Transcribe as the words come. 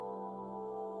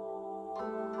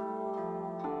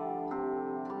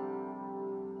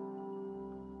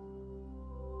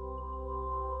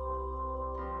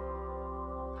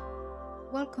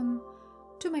Welcome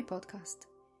to my podcast,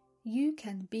 You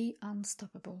Can Be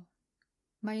Unstoppable.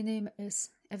 My name is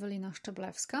Ewelina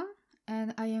Szczeblewska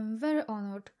and I am very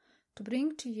honored to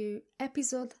bring to you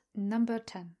episode number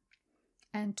 10.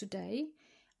 And today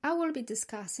I will be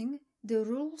discussing the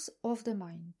rules of the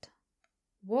mind.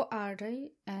 What are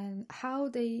they and how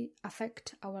they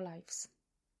affect our lives?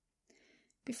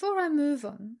 Before I move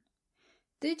on,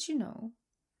 did you know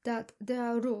that there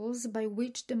are rules by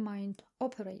which the mind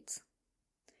operates?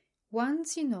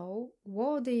 Once you know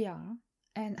what they are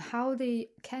and how they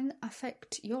can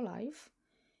affect your life,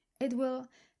 it will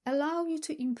allow you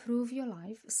to improve your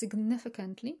life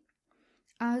significantly,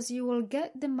 as you will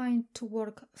get the mind to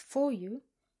work for you,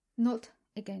 not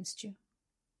against you.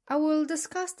 I will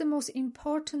discuss the most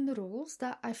important rules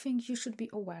that I think you should be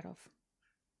aware of.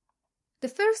 The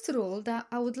first rule that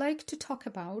I would like to talk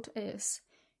about is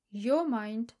your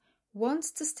mind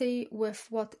wants to stay with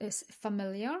what is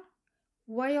familiar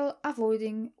while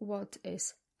avoiding what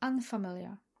is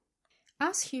unfamiliar.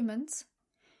 As humans,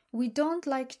 we don't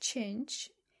like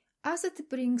change as it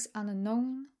brings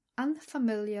unknown,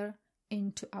 unfamiliar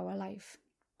into our life.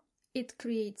 It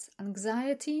creates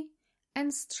anxiety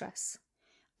and stress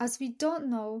as we don't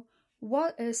know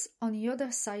what is on the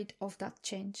other side of that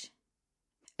change.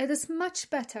 It is much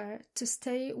better to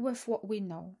stay with what we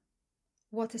know,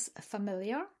 what is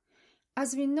familiar,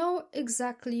 as we know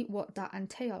exactly what that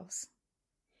entails.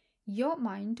 Your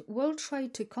mind will try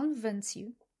to convince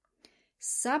you,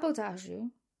 sabotage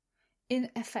you,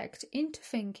 in effect into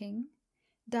thinking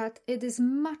that it is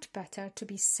much better to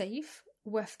be safe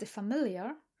with the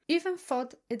familiar, even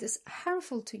thought it is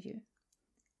harmful to you,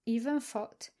 even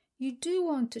thought you do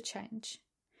want to change,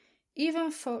 even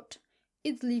thought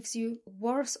it leaves you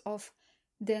worse off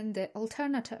than the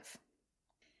alternative.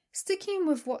 Sticking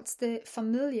with what's the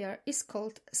familiar is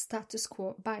called status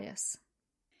quo bias.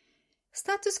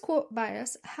 Status quo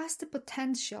bias has the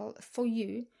potential for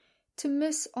you to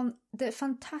miss on the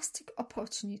fantastic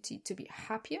opportunity to be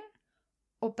happier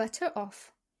or better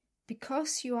off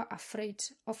because you are afraid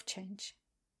of change.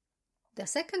 The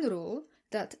second rule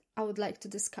that I would like to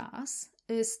discuss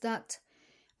is that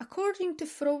according to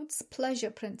Freud's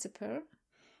pleasure principle,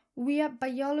 we are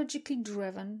biologically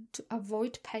driven to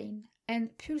avoid pain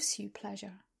and pursue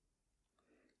pleasure.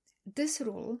 This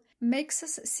rule makes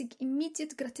us seek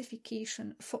immediate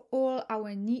gratification for all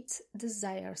our needs,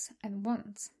 desires, and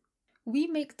wants. We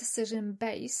make decisions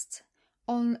based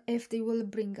on if they will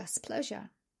bring us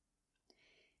pleasure.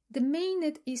 The main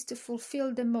need is to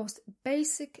fulfill the most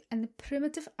basic and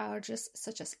primitive urges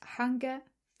such as hunger,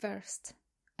 thirst,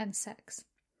 and sex.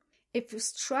 If we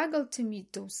struggle to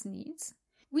meet those needs,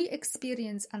 we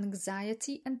experience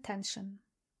anxiety and tension.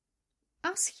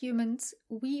 As humans,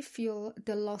 we feel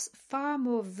the loss far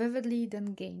more vividly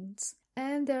than gains,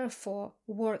 and therefore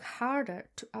work harder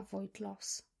to avoid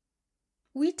loss.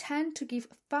 We tend to give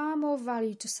far more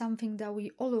value to something that we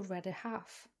already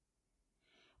have.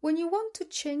 When you want to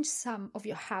change some of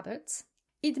your habits,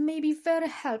 it may be very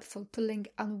helpful to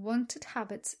link unwanted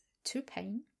habits to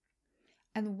pain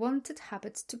and wanted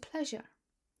habits to pleasure.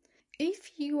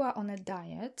 If you are on a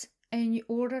diet and you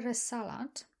order a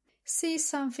salad, say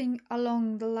something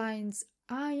along the lines,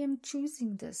 I am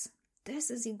choosing this.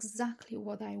 This is exactly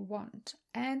what I want,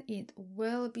 and it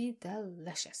will be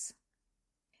delicious.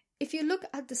 If you look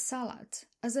at the salad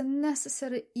as a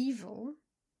necessary evil,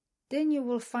 then you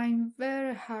will find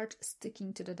very hard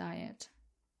sticking to the diet.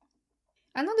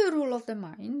 Another rule of the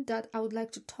mind that I would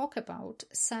like to talk about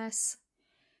says,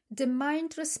 the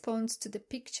mind responds to the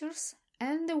pictures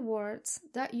and the words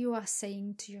that you are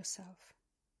saying to yourself.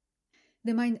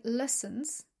 The mind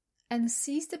listens and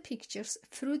sees the pictures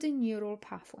through the neural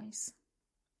pathways.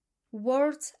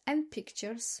 Words and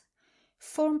pictures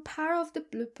form part of the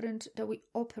blueprint that we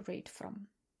operate from.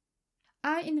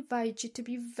 I invite you to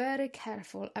be very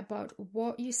careful about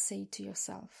what you say to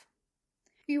yourself.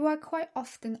 You are quite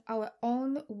often our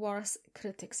own worst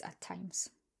critics at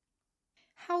times.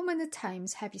 How many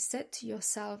times have you said to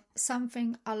yourself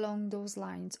something along those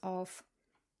lines of,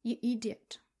 you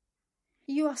idiot,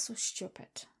 you are so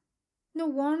stupid, no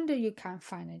wonder you can't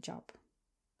find a job,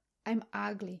 I'm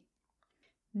ugly,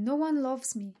 no one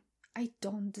loves me, I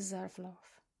don't deserve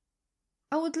love.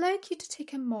 I would like you to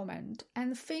take a moment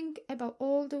and think about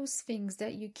all those things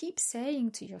that you keep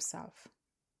saying to yourself.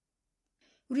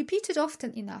 Repeated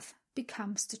often enough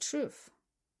becomes the truth.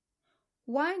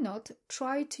 Why not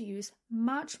try to use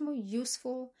much more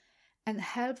useful and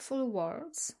helpful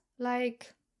words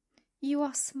like, you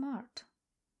are smart,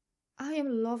 I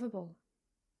am lovable,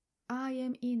 I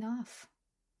am enough,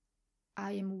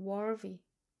 I am worthy.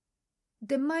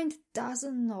 The mind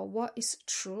doesn't know what is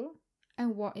true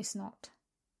and what is not,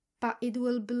 but it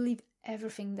will believe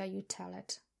everything that you tell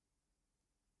it.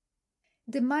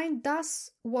 The mind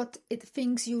does what it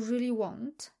thinks you really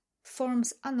want,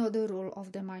 forms another rule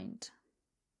of the mind.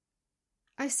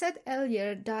 I said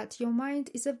earlier that your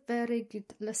mind is a very good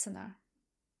listener,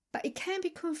 but it can be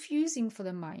confusing for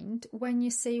the mind when you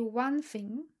say one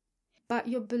thing, but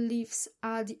your beliefs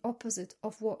are the opposite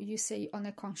of what you say on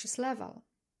a conscious level.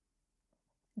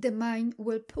 The mind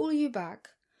will pull you back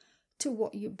to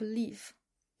what you believe,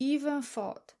 even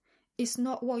thought is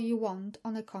not what you want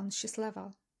on a conscious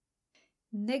level.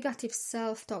 Negative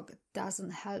self-talk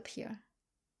doesn't help here.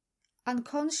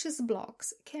 Unconscious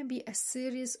blocks can be a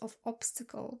series of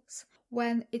obstacles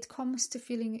when it comes to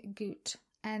feeling good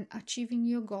and achieving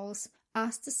your goals,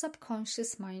 as the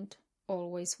subconscious mind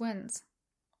always wins.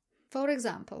 For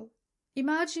example,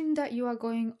 imagine that you are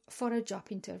going for a job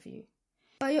interview,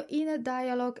 but your inner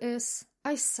dialogue is,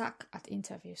 I suck at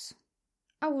interviews.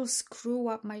 I will screw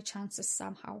up my chances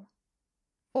somehow.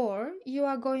 Or you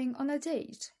are going on a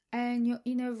date and your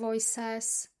inner voice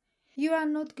says, you are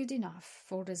not good enough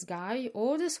for this guy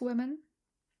or this woman.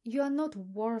 You are not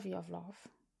worthy of love.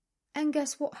 And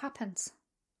guess what happens?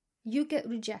 You get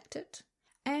rejected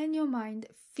and your mind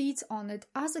feeds on it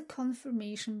as a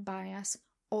confirmation bias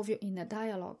of your inner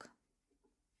dialogue.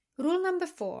 Rule number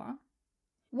 4.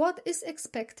 What is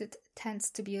expected tends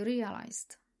to be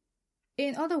realized.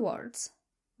 In other words,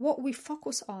 what we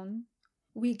focus on,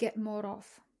 we get more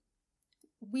of.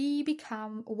 We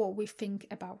become what we think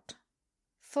about.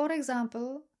 For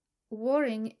example,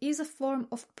 worrying is a form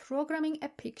of programming a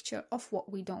picture of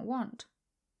what we don't want.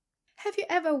 Have you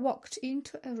ever walked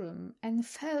into a room and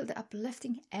felt the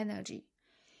uplifting energy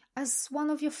as one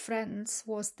of your friends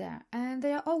was there and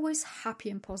they are always happy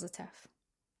and positive?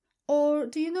 Or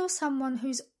do you know someone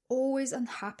who's always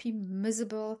unhappy,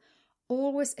 miserable,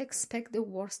 always expect the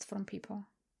worst from people?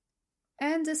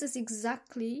 And this is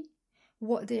exactly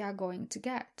what they are going to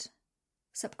get.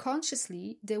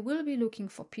 Subconsciously, they will be looking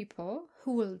for people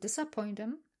who will disappoint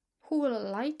them, who will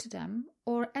lie to them,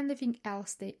 or anything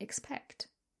else they expect.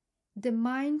 The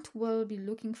mind will be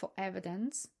looking for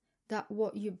evidence that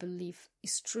what you believe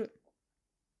is true.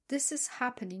 This is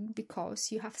happening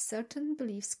because you have certain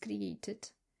beliefs created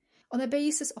on the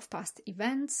basis of past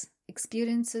events,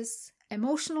 experiences,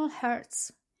 emotional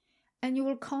hurts, and you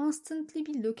will constantly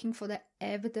be looking for the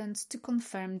evidence to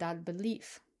confirm that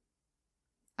belief.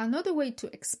 Another way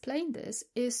to explain this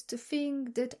is to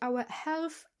think that our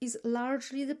health is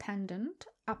largely dependent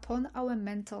upon our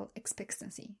mental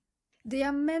expectancy. There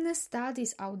are many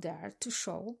studies out there to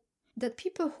show that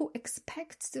people who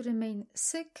expect to remain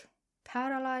sick,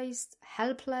 paralyzed,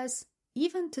 helpless,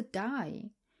 even to die,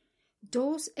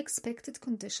 those expected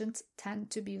conditions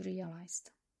tend to be realized.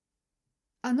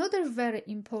 Another very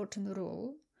important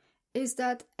rule is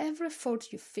that every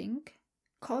thought you think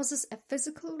causes a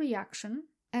physical reaction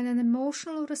and an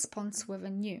emotional response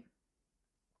within you.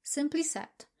 Simply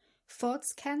said,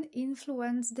 thoughts can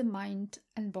influence the mind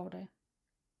and body.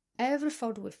 Every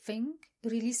thought we think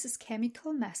releases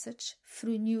chemical message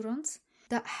through neurons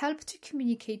that help to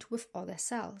communicate with other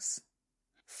cells.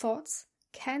 Thoughts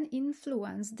can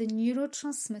influence the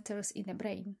neurotransmitters in the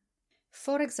brain.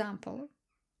 For example,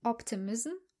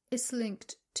 optimism is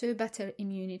linked to better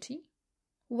immunity,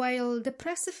 while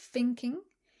depressive thinking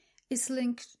is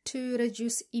linked to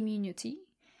reduced immunity,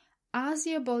 as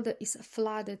your body is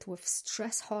flooded with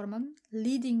stress hormone,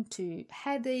 leading to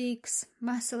headaches,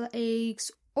 muscle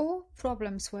aches, or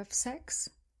problems with sex,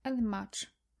 and much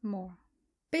more.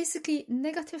 Basically,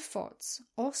 negative thoughts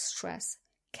or stress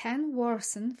can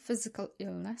worsen physical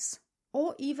illness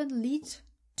or even lead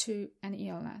to an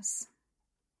illness.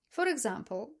 For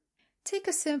example, take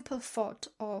a simple thought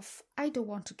of, I don't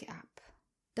want to get up,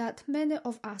 that many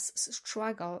of us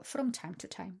struggle from time to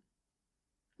time.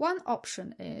 One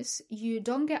option is you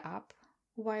don't get up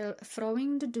while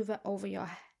throwing the duvet over your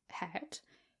head,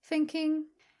 thinking,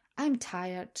 I'm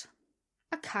tired,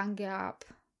 I can't get up,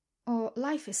 or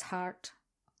life is hard,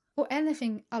 or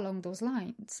anything along those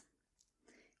lines.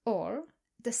 Or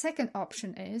the second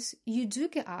option is you do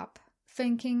get up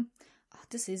thinking,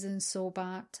 this isn't so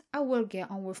bad, I will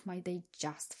get on with my day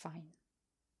just fine.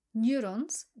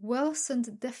 Neurons will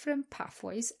send different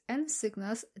pathways and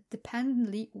signals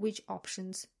dependently which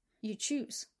options you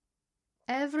choose.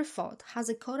 Every thought has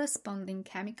a corresponding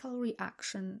chemical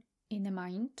reaction in the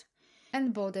mind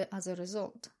and body as a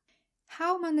result.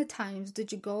 How many times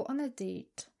did you go on a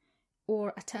date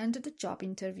or attend the job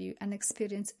interview and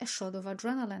experience a shot of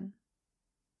adrenaline?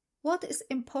 What is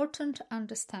important to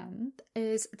understand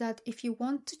is that if you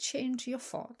want to change your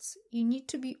thoughts, you need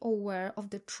to be aware of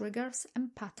the triggers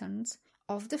and patterns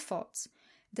of the thoughts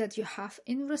that you have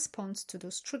in response to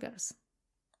those triggers.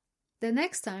 The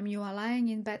next time you are lying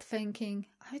in bed thinking,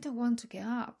 I don't want to get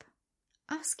up,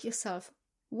 ask yourself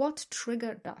what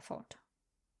triggered that thought.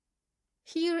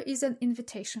 Here is an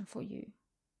invitation for you.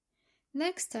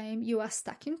 Next time you are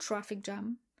stuck in traffic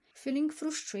jam, feeling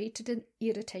frustrated and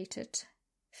irritated,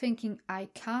 thinking, I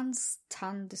can't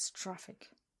stand this traffic,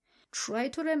 try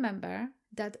to remember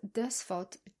that this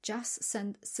thought just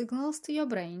sent signals to your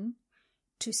brain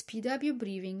to speed up your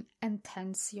breathing and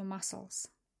tense your muscles.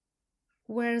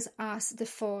 Whereas the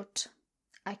thought,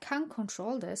 I can't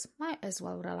control this, might as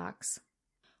well relax,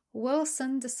 will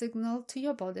send the signal to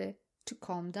your body to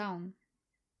calm down.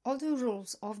 Other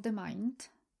rules of the mind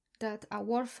that are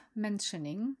worth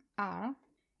mentioning are: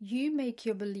 you make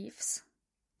your beliefs,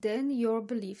 then your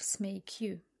beliefs make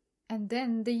you, and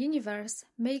then the universe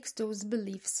makes those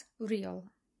beliefs real.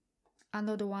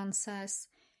 Another one says,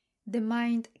 the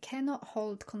mind cannot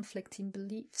hold conflicting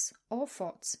beliefs or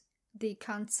thoughts, they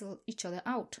cancel each other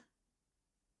out.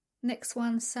 Next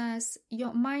one says,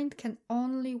 your mind can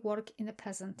only work in the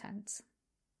present tense.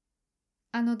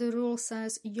 Another rule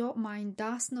says, your mind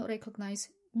does not recognize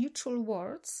neutral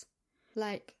words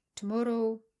like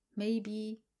tomorrow,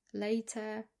 maybe,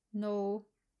 later, no,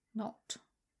 not.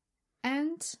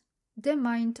 And the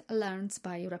mind learns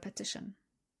by repetition.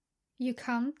 You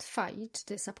can't fight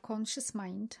the subconscious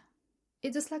mind.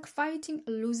 It is like fighting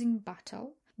a losing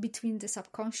battle between the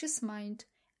subconscious mind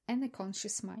and the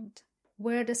conscious mind,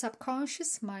 where the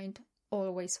subconscious mind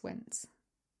always wins,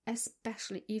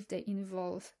 especially if they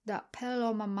involve the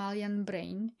paleomammalian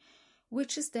brain,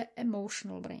 which is the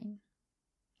emotional brain.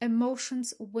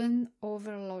 Emotions win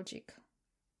over logic.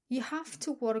 You have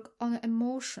to work on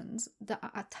emotions that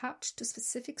are attached to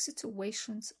specific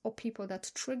situations or people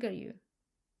that trigger you.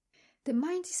 The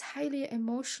mind is highly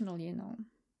emotional, you know.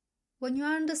 When you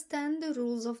understand the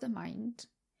rules of the mind,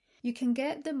 you can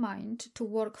get the mind to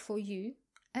work for you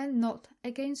and not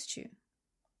against you.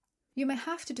 You may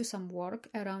have to do some work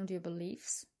around your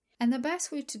beliefs, and the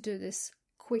best way to do this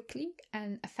quickly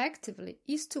and effectively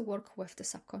is to work with the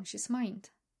subconscious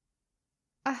mind.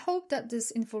 I hope that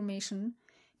this information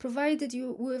provided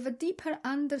you with a deeper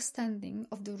understanding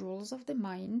of the rules of the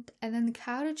mind and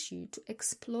encouraged you to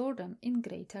explore them in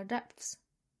greater depths.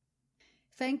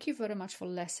 Thank you very much for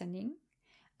listening,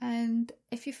 and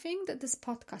if you think that this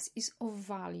podcast is of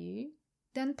value,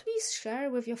 then please share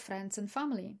with your friends and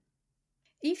family.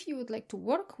 If you would like to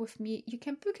work with me, you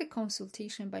can book a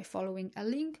consultation by following a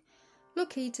link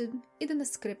located in the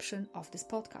description of this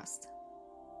podcast.